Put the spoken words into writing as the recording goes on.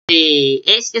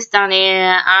everybody, it's just Dan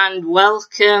here, and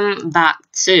welcome back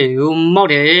to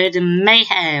Modded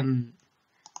Mayhem.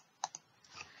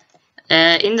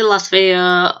 In the last video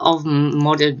of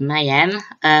Modded Mayhem,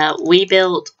 we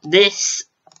built this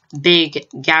big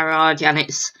garage, and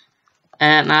it's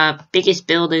my biggest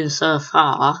building so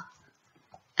far,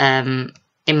 in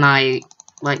my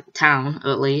town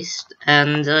at least,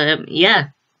 and yeah,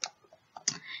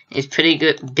 it's pretty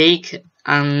good, big,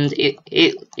 and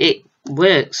it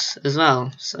works as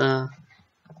well. So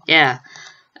yeah,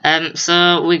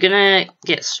 so we're gonna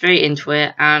get straight into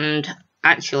it. And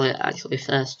actually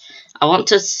first I want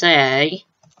to say,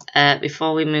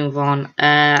 before we move on,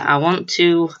 I want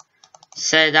to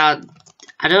say that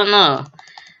I don't know,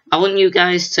 I want you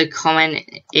guys to comment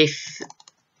if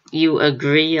you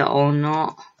agree or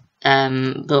not.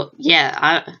 But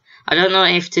yeah, I don't know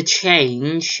if to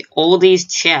change all these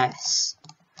chests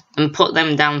and put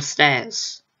them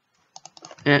downstairs.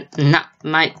 And that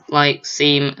might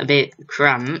seem a bit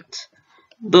cramped,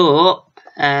 but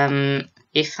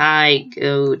if I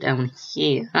go down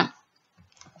here,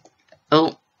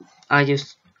 oh, there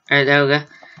we go.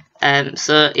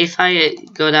 So if I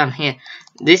go down here,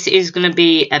 this is gonna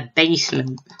be a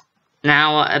basement.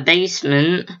 Now a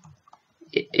basement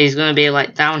is gonna be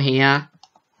down here,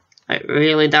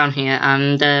 really down here,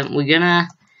 and we're gonna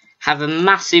have a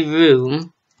massive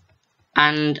room.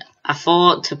 And I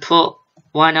thought to put,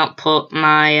 why not put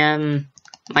my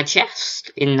my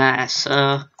chest in there?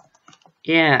 So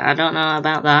yeah, I don't know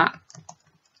about that.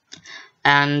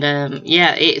 And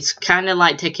yeah, it's kind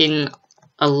of taking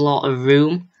a lot of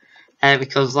room,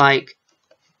 because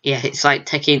yeah, it's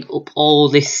taking up all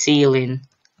this ceiling,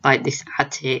 this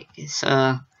attic.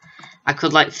 So I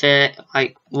could fit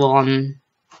 1,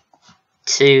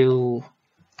 2,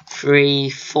 3,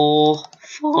 4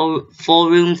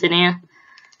 rooms in here.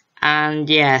 And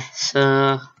yeah,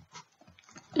 so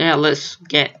yeah, let's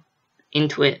get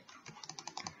into it.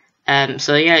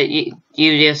 So yeah, you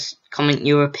just comment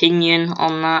your opinion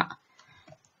on that,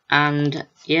 and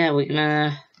yeah, we're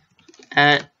gonna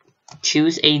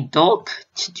choose a dog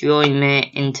to join me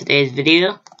in today's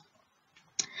video.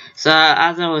 So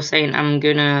as I was saying, I'm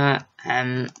gonna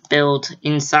build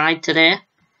inside today.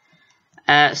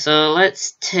 So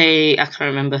let's take, I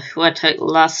can't remember who I took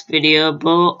last video,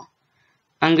 but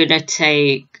I'm gonna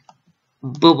take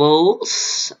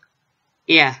Bubbles.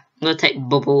 Yeah, I'm gonna take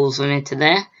Bubbles with me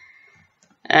today.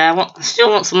 I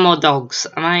still want some more dogs.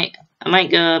 I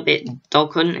might go a bit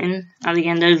dog hunting at the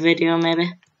end of the video,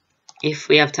 maybe, if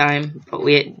we have time. But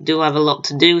we do have a lot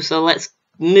to do, so let's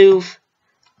move.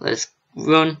 Let's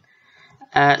run.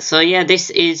 So yeah, this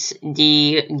is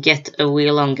the Get a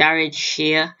Wheel on garage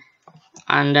here,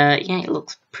 and yeah, it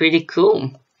looks pretty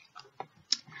cool.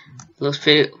 Looks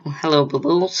pretty. Hello,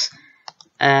 Bubbles.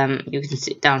 You can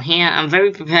sit down here. I'm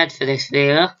very prepared for this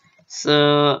video,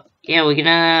 so yeah, we're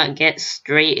gonna get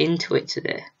straight into it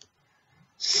today.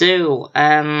 So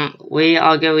we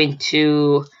are going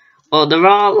to, well, there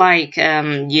are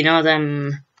you know,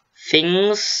 them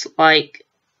things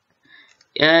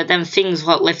them things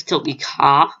what lift up your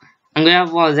car. I'm gonna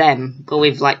have one of them, but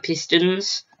with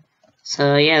pistons.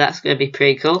 So yeah, that's gonna be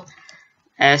pretty cool.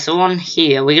 So on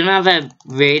here, we're gonna have a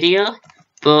radio,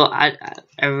 but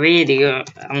a radio,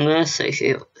 I'm gonna search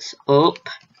it up.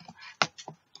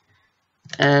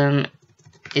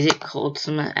 Is it called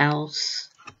something else?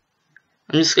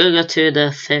 I'm just gonna go to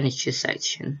the furniture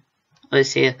section. Oh,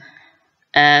 it's here.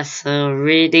 So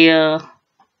radio.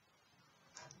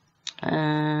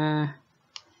 Oh,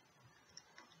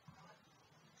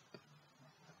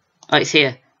 it's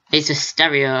here. It's a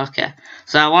stereo. Okay.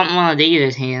 So I want one of these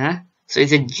in here. So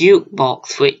it's a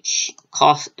jukebox, which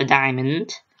costs a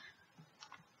diamond,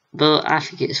 but I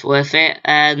think it's worth it.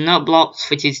 No blocks,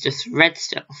 which is just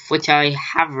redstone, which I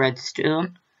have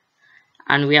redstone,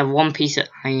 and we have 1 piece of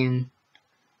iron.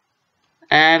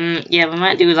 Yeah, we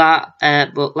might do that,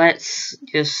 but let's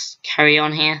just carry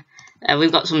on here.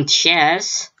 We've got some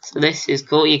chairs, so this is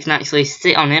cool. You can actually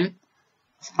sit on them,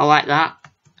 so I like that.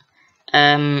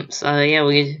 So yeah,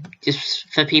 we just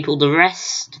for people to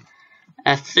rest.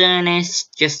 A furnace,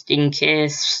 just in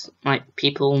case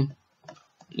people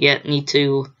need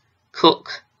to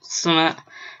cook something.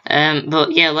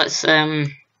 But yeah, let's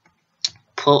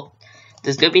put,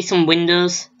 there's gonna be some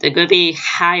windows. They're gonna be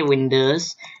high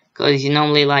windows, because you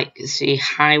normally see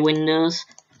high windows.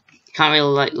 You can't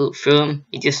really look through them.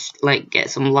 You just get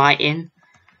some light in.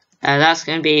 That's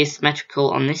gonna be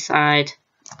symmetrical on this side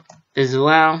as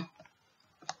well.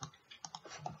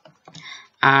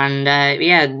 And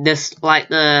yeah, this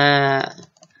the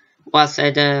what I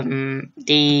said,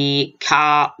 the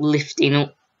car lifting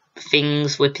up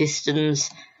things with pistons.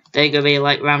 they're gonna be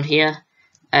like around here.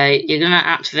 You're gonna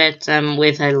activate them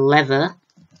with a lever.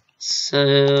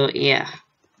 So yeah.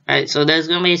 Right, so there's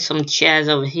gonna be some chairs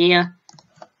over here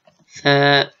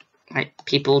for like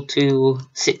people to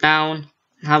sit down,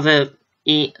 have a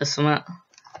eat or something.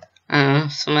 I don't know,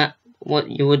 something what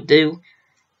you would do.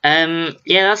 Yeah,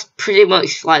 that's pretty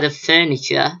much like the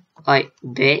furniture, like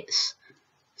bits.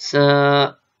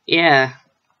 So yeah.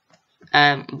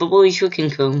 Bubbles, you can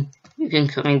come. You can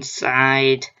come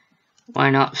inside. Why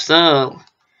not? So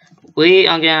we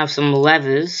are gonna have some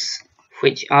levers,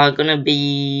 which are gonna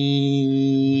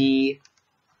be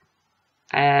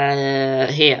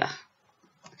here.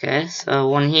 Okay, so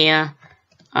one here,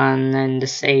 and then the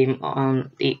same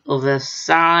on the other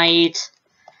side.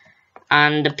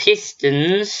 And the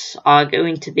pistons are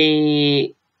going to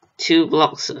be 2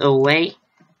 blocks away.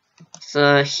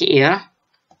 So here,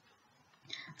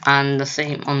 and the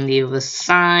same on the other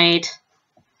side.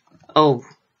 Oh,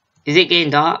 is it getting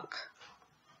dark?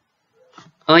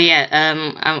 Oh yeah,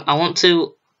 I want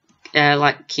to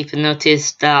like keep a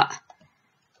notice that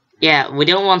yeah, we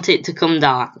don't want it to come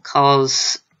dark,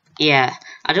 cause yeah,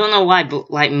 I don't know why,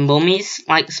 but like mummies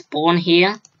like spawn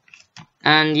here,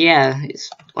 and yeah, it's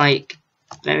like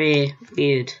very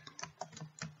weird.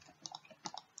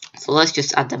 So let's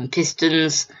just add them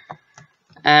pistons.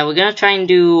 We're gonna try and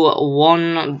do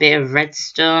 1 bit of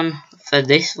redstone for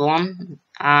this one,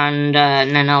 and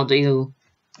then I'll do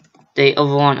the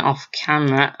other one off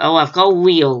camera. Oh, I've got a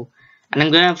wheel, and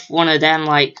I'm gonna have one of them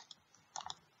like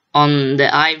on the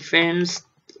iframes,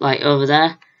 like over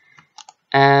there.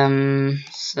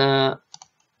 So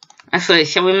actually,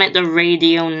 shall we make the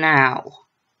radio now?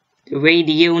 The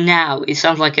radio now. It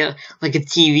sounds like a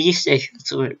TV station.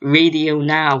 So radio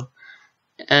now.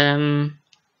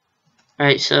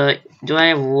 Right. So do I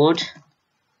have wood?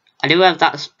 I do have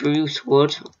that spruce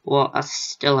wood. What I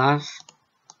still have.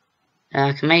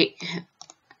 I can make.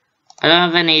 I don't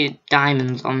have any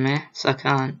diamonds on me, so I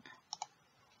can't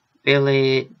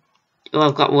really. Oh,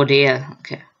 I've got wood here.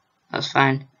 Okay, that's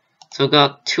fine. So we've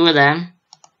got 2 of them.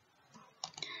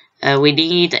 We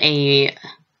need a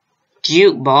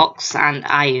jukebox and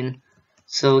iron,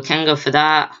 so we can go for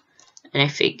that. And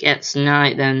if it gets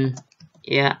night, then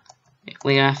yeah,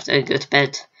 we're gonna have to go to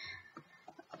bed.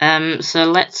 So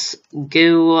let's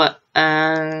go.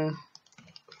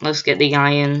 Let's get the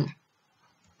iron.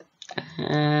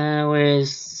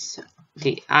 Where's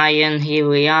the iron? Here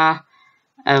we are.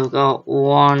 I've got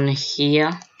 1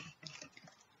 here,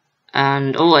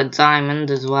 and oh, a diamond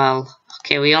as well.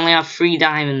 Okay, we only have 3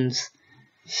 diamonds.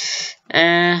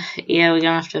 Yeah, we're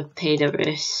gonna have to pay the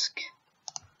risk.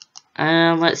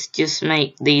 Let's just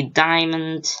make the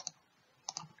diamond,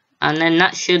 and then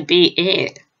that should be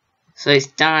it. So it's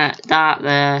that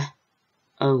there.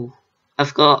 Oh,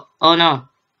 I've got. Oh no,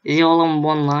 is it all on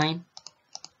one line?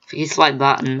 I think it's like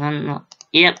that, and then not.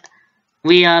 Yep.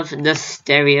 We have the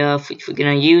stereo, which we're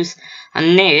gonna use,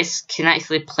 and this can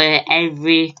actually play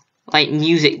every like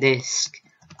music disc.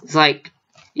 It's like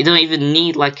you don't even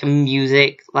need like a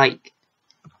music like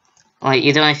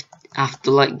you don't have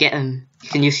to like get them. You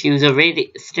can just use a radio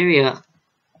stereo.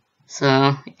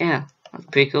 So yeah, that's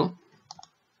pretty cool.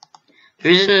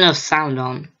 There isn't no sound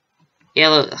on. Yeah,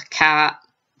 look, a cat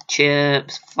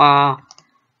chirps far.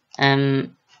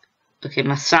 Okay,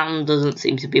 my sound doesn't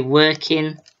seem to be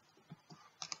working.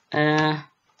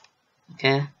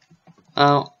 Okay,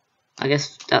 well, I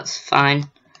guess that's fine.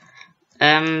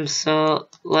 So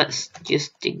let's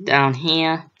just dig down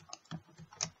here.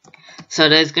 So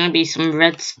there's gonna be some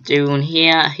redstone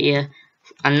here,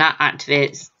 and that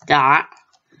activates that.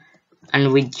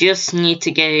 And we just need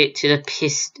to get it to the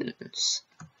pistons.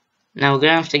 Now we're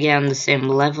gonna have to get on the same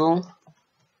level.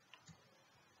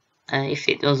 If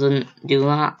it doesn't do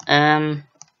that,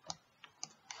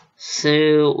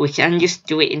 so we can just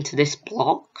do it into this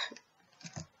block.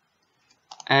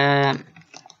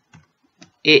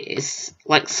 It's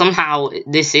like somehow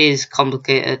this is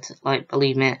complicated, like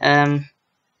believe me.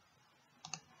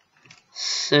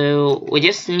 So we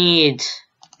just need.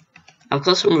 I've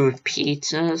got some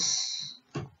repeaters,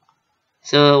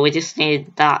 so we just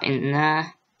need that in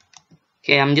there.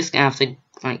 Okay, I'm just gonna have to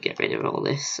like get rid of all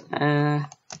this.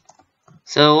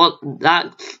 So what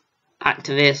that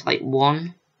activates like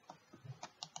 1.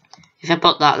 If I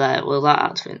put that there, will that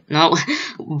activate? No.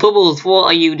 Bubbles, what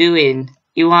are you doing?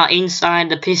 You are inside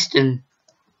the piston.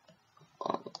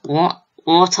 What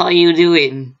are you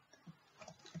doing?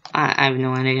 I have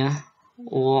no idea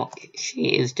what she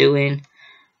is doing.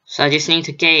 So I just need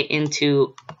to get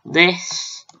into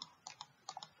this.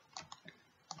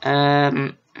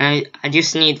 I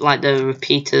just need like the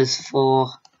repeaters for.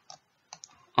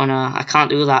 Oh no, I can't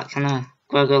do that, can I?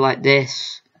 gotta go like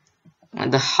this.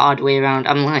 Like the hard way around.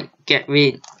 I'm like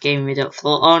getting rid of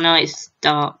floor. Oh no, it's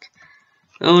dark.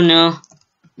 Oh no.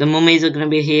 The mummies are gonna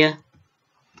be here.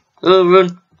 Oh,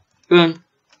 run. Run.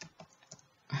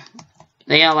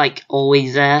 They are like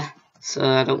always there. So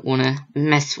I don't wanna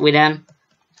mess with them.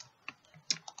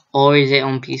 Or is it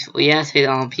on peaceful? Yes, it's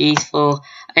on peaceful.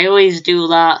 I always do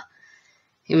that.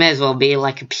 It may as well be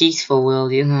like a peaceful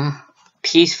world, you know.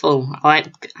 Peaceful.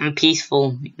 I'm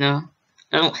peaceful, you know.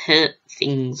 I don't hurt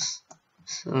things.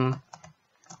 So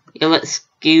yeah, let's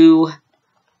go.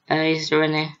 Is there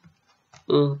any?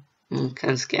 Oh, I'm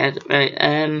kind of scared.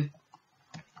 Right.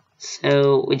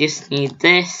 So we just need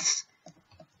this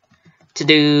to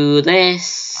do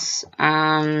this,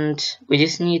 and we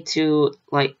just need to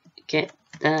like get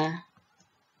there.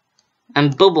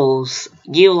 And bubbles.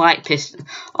 You like piston?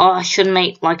 Oh, I should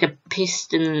make like a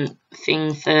piston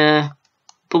thing for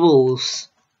bubbles.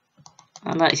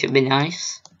 Oh, that should be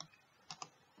nice.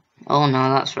 Oh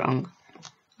no, that's wrong.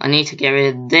 I need to get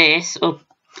rid of this. Oh,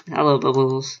 hello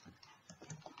bubbles.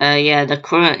 Yeah, the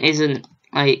current isn't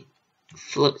like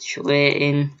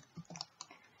fluctuating.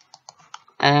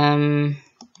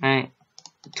 Right,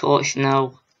 torch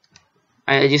now.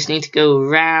 Right, I just need to go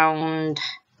round.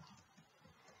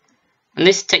 And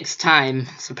this takes time,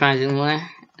 surprisingly.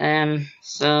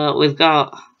 So we've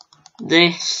got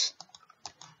this.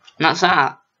 And that's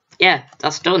that. Yeah,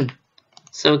 that's done.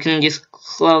 So we can just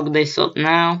clog this up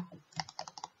now.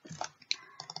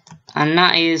 And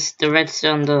that is the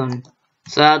redstone done.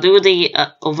 So I'll do the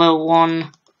other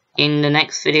one in the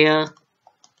next video.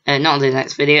 Not the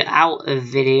next video, out of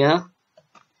video.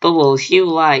 Bubbles, you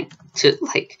like to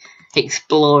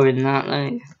explore in that,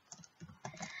 like.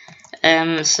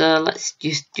 So let's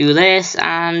just do this,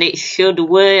 and it should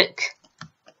work.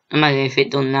 I might get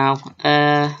it done now.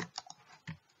 There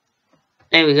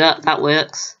we go, that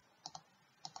works.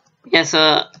 Yeah,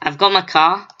 so I've got my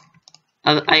car.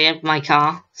 I have my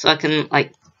car, so I can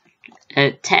like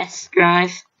test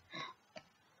drive.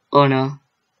 Oh no,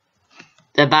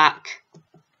 they're back.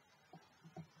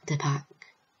 They're back.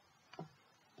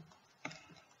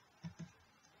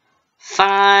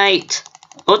 Fight!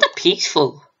 Oh, they're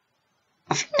peaceful.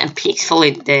 I think they're peaceful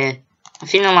in there. I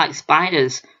think they're like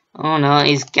spiders. Oh no,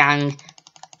 his gang.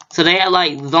 So they are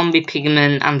like zombie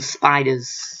pigmen and spiders.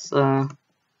 So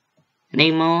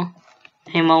any more?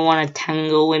 Any more want to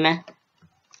tangle with me?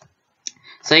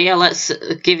 So yeah, let's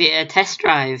give it a test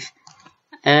drive.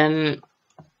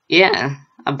 Yeah,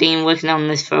 I've been working on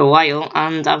this for a while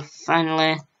and I've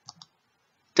finally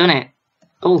done it.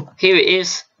 Oh, here it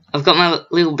is. I've got my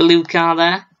little blue car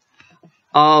there.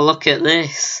 Oh, look at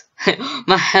this.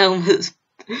 my helmet's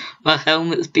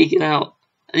peeking out.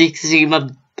 As you can see, my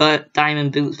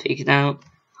diamond boots peeking out.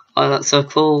 Oh, that's so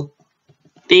cool.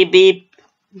 Beep beep.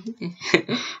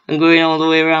 I'm going all the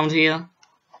way around here.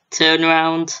 Turn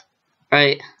around.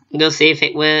 Right, I'm gonna see if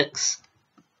it works.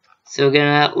 So we're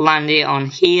gonna land it on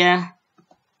here.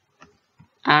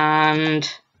 And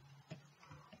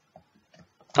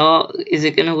oh, is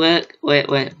it gonna work? Wait.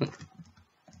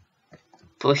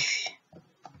 Push.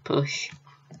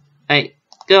 Right,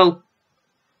 go.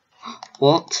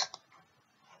 What?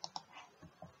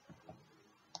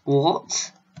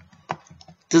 What?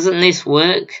 Doesn't this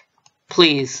work?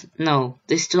 Please, no,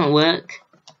 this doesn't work.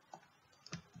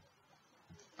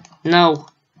 No.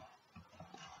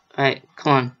 Right,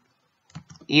 come on.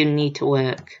 You need to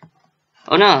work.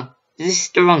 Oh no, is this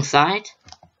the wrong side?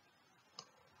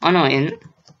 Oh no, it isn't.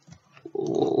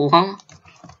 What?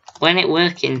 When it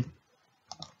working?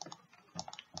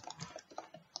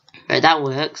 Right, that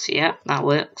works, yeah, that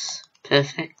works.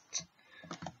 Perfect.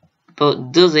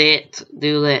 But does it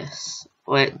do this?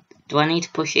 Wait, do I need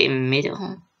to push it in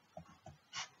middle?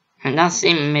 And that's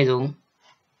in middle.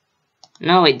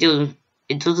 No, it doesn't.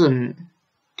 It doesn't.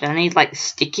 Do I need like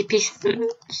sticky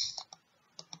pistons?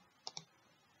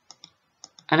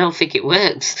 I don't think it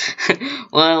works.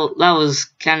 Well, that was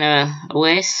kind of a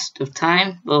waste of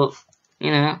time, but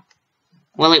you know.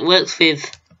 Well, it works with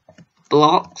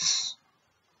blocks.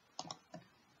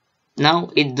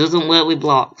 No, it doesn't work with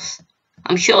blocks.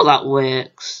 I'm sure that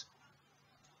works.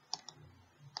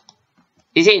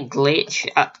 Is it a glitch?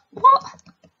 What?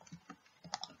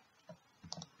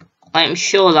 I'm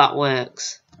sure that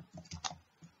works.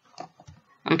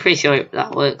 I'm pretty sure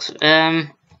that works. Do I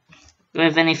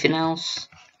have anything else?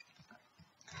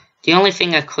 The only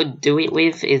thing I could do it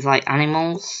with is like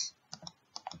animals.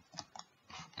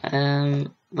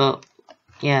 But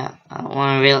yeah, I don't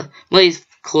want to really. Well, it's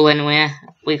cool anyway.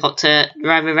 We got to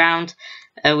drive around.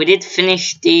 We did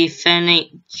finish the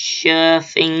furniture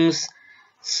things.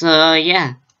 So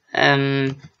yeah.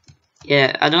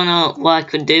 yeah, I don't know what I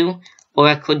could do, or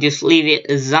I could just leave it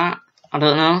as that. I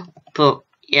don't know, but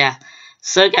yeah.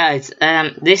 So guys,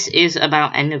 this is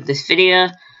about end of this video.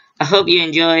 I hope you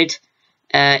enjoyed.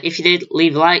 If you did,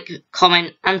 leave a like,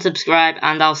 comment, and subscribe,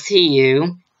 and I'll see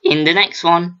you in the next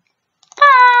one.